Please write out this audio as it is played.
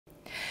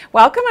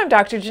Welcome, I'm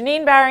Dr.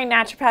 Janine Bowring,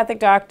 naturopathic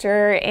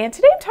doctor, and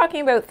today I'm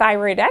talking about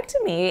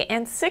thyroidectomy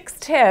and 6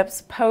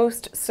 tips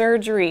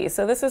post-surgery.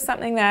 So this is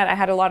something that I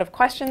had a lot of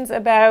questions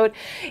about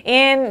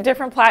in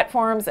different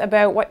platforms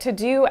about what to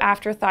do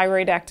after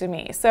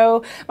thyroidectomy.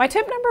 So my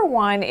tip number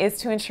 1 is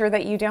to ensure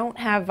that you don't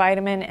have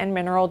vitamin and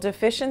mineral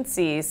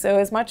deficiencies. So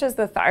as much as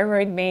the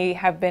thyroid may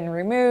have been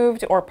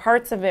removed or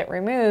parts of it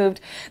removed,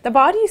 the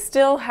body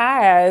still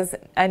has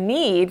a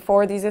need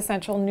for these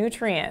essential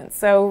nutrients.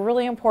 So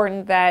really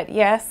important that,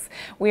 yes,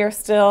 we are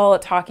still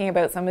talking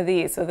about some of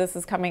these. So this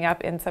is coming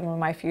up in some of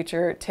my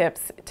future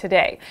tips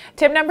today.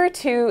 Tip number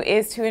 2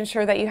 is to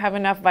ensure that you have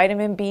enough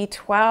vitamin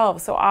B12.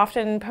 So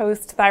often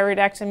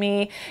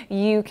post-thyroidectomy,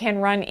 you can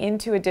run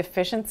into a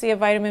deficiency of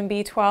vitamin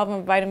B12,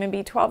 and vitamin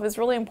B12 is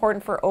really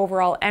important for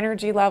overall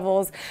energy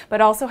levels,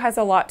 but also has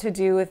a lot to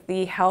do with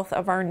the health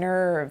of our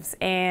nerves.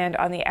 And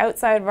on the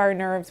outside of our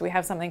nerves, we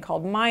have something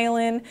called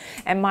myelin,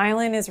 and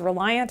myelin is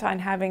reliant on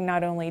having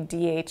not only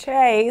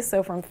DHA,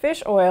 so from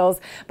fish oils,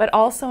 but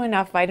also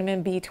enough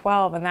vitamin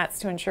B12, and that's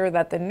to ensure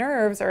that the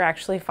nerves are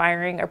actually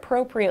firing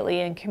appropriately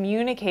and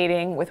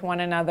communicating with one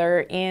another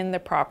in the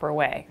proper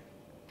way.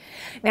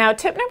 Now,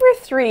 tip number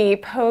 3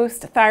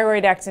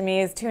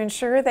 post-thyroidectomy is to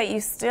ensure that you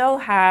still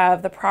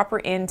have the proper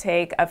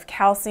intake of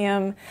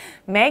calcium,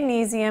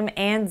 magnesium,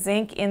 and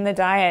zinc in the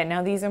diet.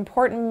 Now, these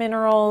important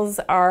minerals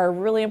are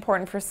really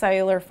important for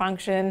cellular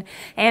function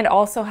and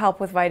also help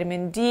with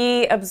vitamin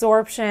D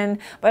absorption,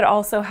 but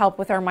also help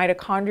with our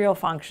mitochondrial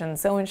function.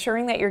 So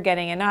ensuring that you're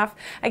getting enough,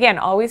 again,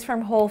 always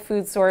from whole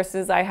food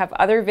sources. I have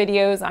other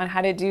videos on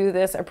how to do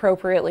this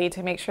appropriately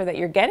to make sure that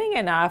you're getting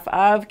enough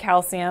of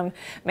calcium,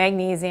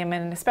 magnesium,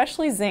 and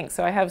especially zinc.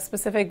 So I have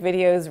specific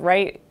videos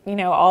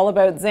all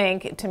about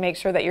zinc to make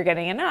sure that you're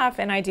getting enough,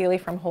 and ideally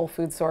from whole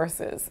food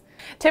sources.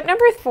 Tip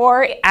number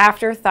 4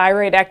 after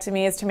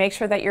thyroidectomy is to make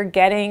sure that you're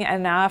getting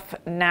enough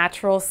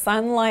natural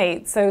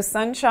sunlight. So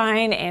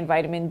sunshine and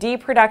vitamin D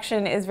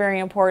production is very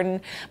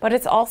important, but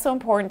it's also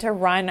important to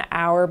run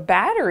our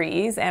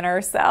batteries and our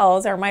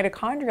cells, our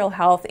mitochondrial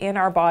health in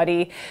our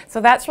body.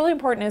 So that's really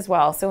important as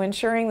well. So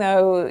ensuring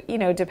though,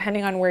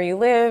 depending on where you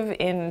live,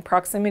 in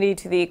proximity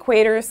to the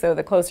equator, so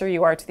the closer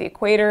you are to the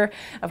equator,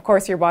 of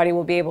course your body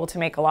will be able to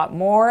make a lot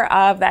more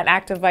of that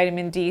active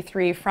vitamin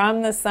D3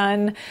 from the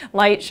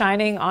sunlight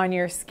shining on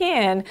your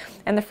skin,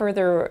 and the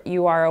further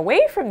you are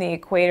away from the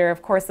equator,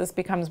 of course this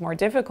becomes more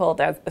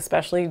difficult,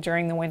 especially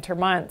during the winter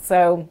months.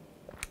 So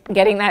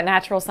getting that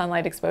natural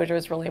sunlight exposure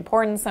is really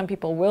important. Some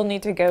people will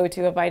need to go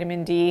to a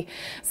vitamin D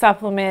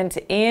supplement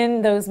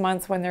in those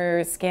months when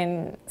their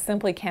skin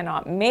simply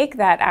cannot make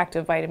that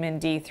active vitamin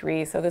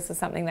D3. So this is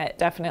something that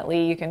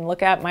definitely you can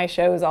look at my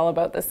shows all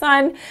about the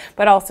sun,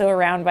 but also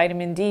around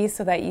vitamin D,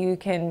 so that you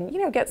can,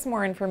 get some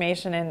more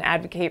information and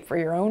advocate for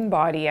your own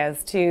body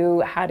as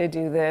to how to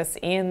do this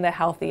in the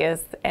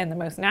healthiest and the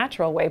most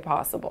natural way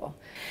possible.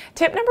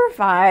 Tip number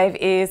 5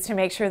 is to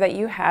make sure that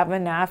you have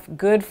enough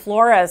good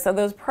flora. So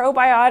those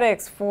probiotics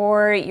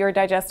for your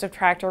digestive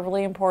tract are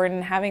really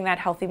important. Having that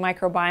healthy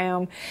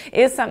microbiome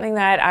is something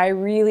that I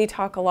really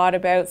talk a lot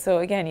about. So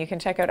again, you can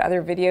check out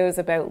other videos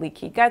about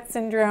leaky gut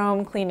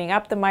syndrome, cleaning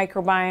up the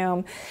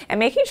microbiome, and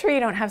making sure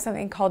you don't have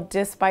something called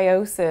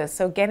dysbiosis.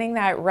 So getting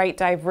that right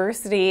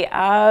diversity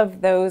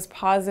of those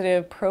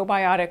positive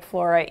probiotic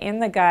flora in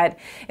the gut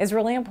is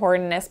really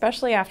important,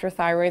 especially after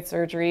thyroid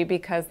surgery,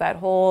 because that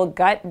whole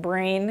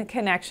gut-brain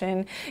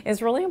connection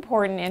is really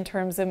important in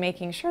terms of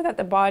making sure that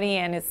the body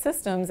and its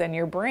systems and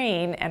your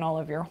brain and all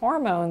of your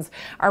hormones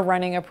are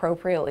running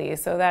appropriately.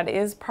 So that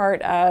is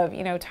part of,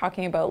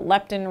 talking about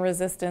leptin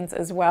resistance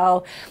as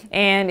well.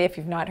 And if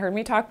you've not heard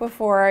me talk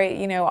before,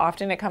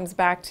 often it comes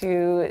back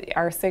to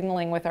our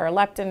signaling with our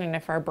leptin, and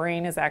if our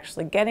brain is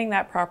actually getting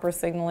that proper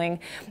signaling,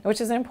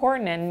 which is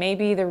important and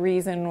maybe the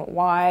reason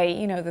why,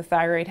 the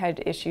thyroid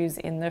had issues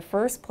in the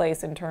first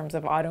place in terms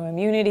of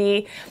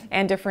autoimmunity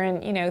and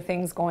different,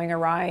 things going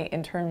awry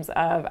in terms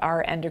of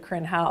our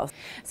endocrine health.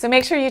 So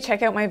make sure you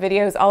check out my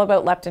videos all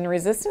about leptin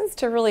resistance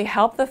to really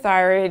help the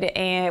thyroid,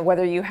 and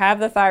whether you have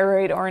the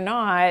thyroid or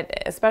not,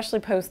 especially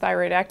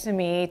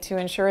post-thyroidectomy, to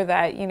ensure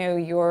that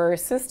your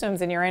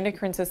systems and your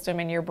endocrine system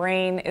and your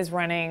brain is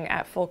running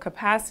at full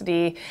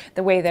capacity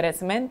the way that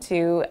it's meant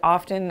to.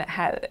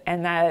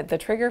 And that the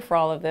trigger for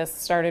all of this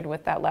started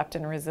with that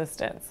leptin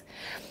resistance.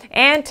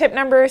 And tip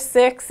number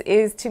 6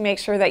 is to make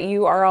sure that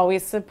you are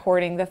always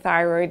supporting the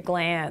thyroid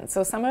gland.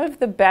 So some of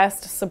the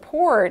best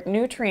support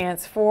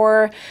nutrients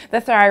for the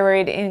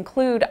thyroid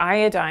include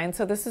iodine.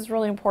 So this is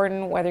really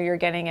important whether you're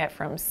getting it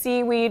from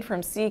seaweed,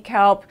 from sea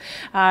kelp.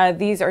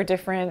 These are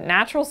different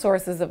natural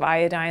sources of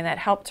iodine that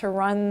help to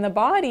run the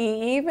body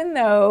even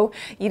though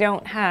you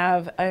don't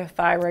have a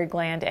thyroid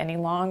gland any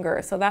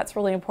longer. So that's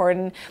really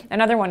important.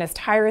 Another one is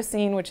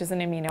tyrosine, which is an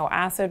amino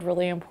acid,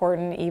 really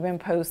important even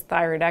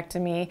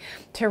post-thyroidectomy.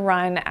 to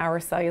run our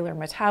cellular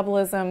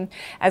metabolism,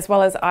 as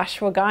well as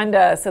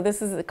ashwagandha. So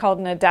this is called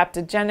an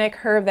adaptogenic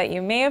herb that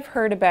you may have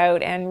heard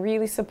about, and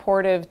really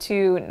supportive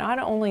to not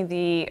only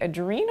the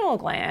adrenal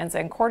glands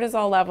and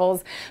cortisol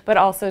levels, but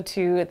also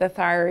to the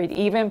thyroid,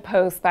 even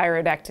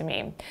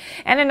post-thyroidectomy.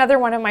 And another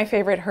one of my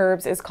favorite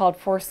herbs is called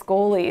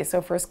forskholi.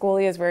 So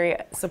forskholi is very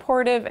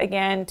supportive,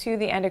 again, to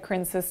the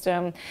endocrine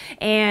system,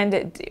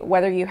 and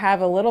whether you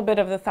have a little bit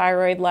of the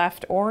thyroid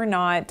left or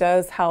not,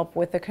 does help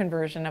with the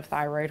conversion of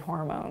thyroid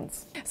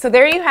hormones. So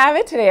there you have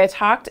it. Today I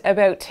talked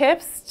about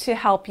tips to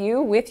help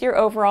you with your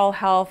overall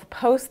health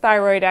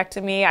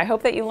post-thyroidectomy. I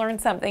hope that you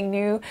learned something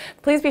new.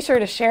 Please be sure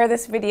to share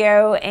this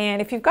video,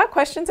 and if you've got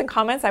questions and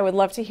comments, I would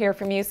love to hear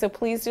from you, so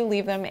please do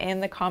leave them in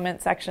the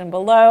comment section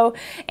below,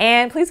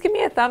 and please give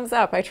me a thumbs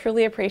up. I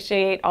truly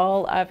appreciate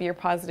all of your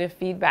positive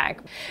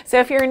feedback. So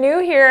if you're new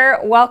here,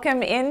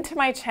 welcome into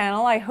my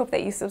channel. I hope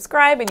that you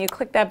subscribe and you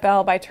click that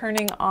bell. By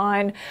turning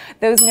on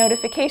those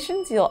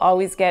notifications, you'll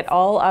always get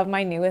all of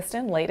my newest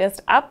and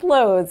latest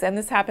uploads, and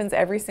this happens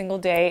every single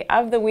day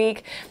of the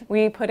week.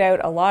 We put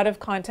out a lot of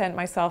content,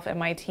 myself and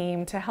my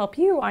team, to help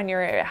you on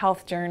your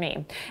health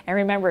journey. And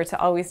remember to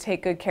always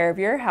take good care of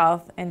your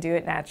health and do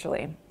it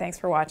naturally. Thanks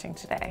for watching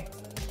today.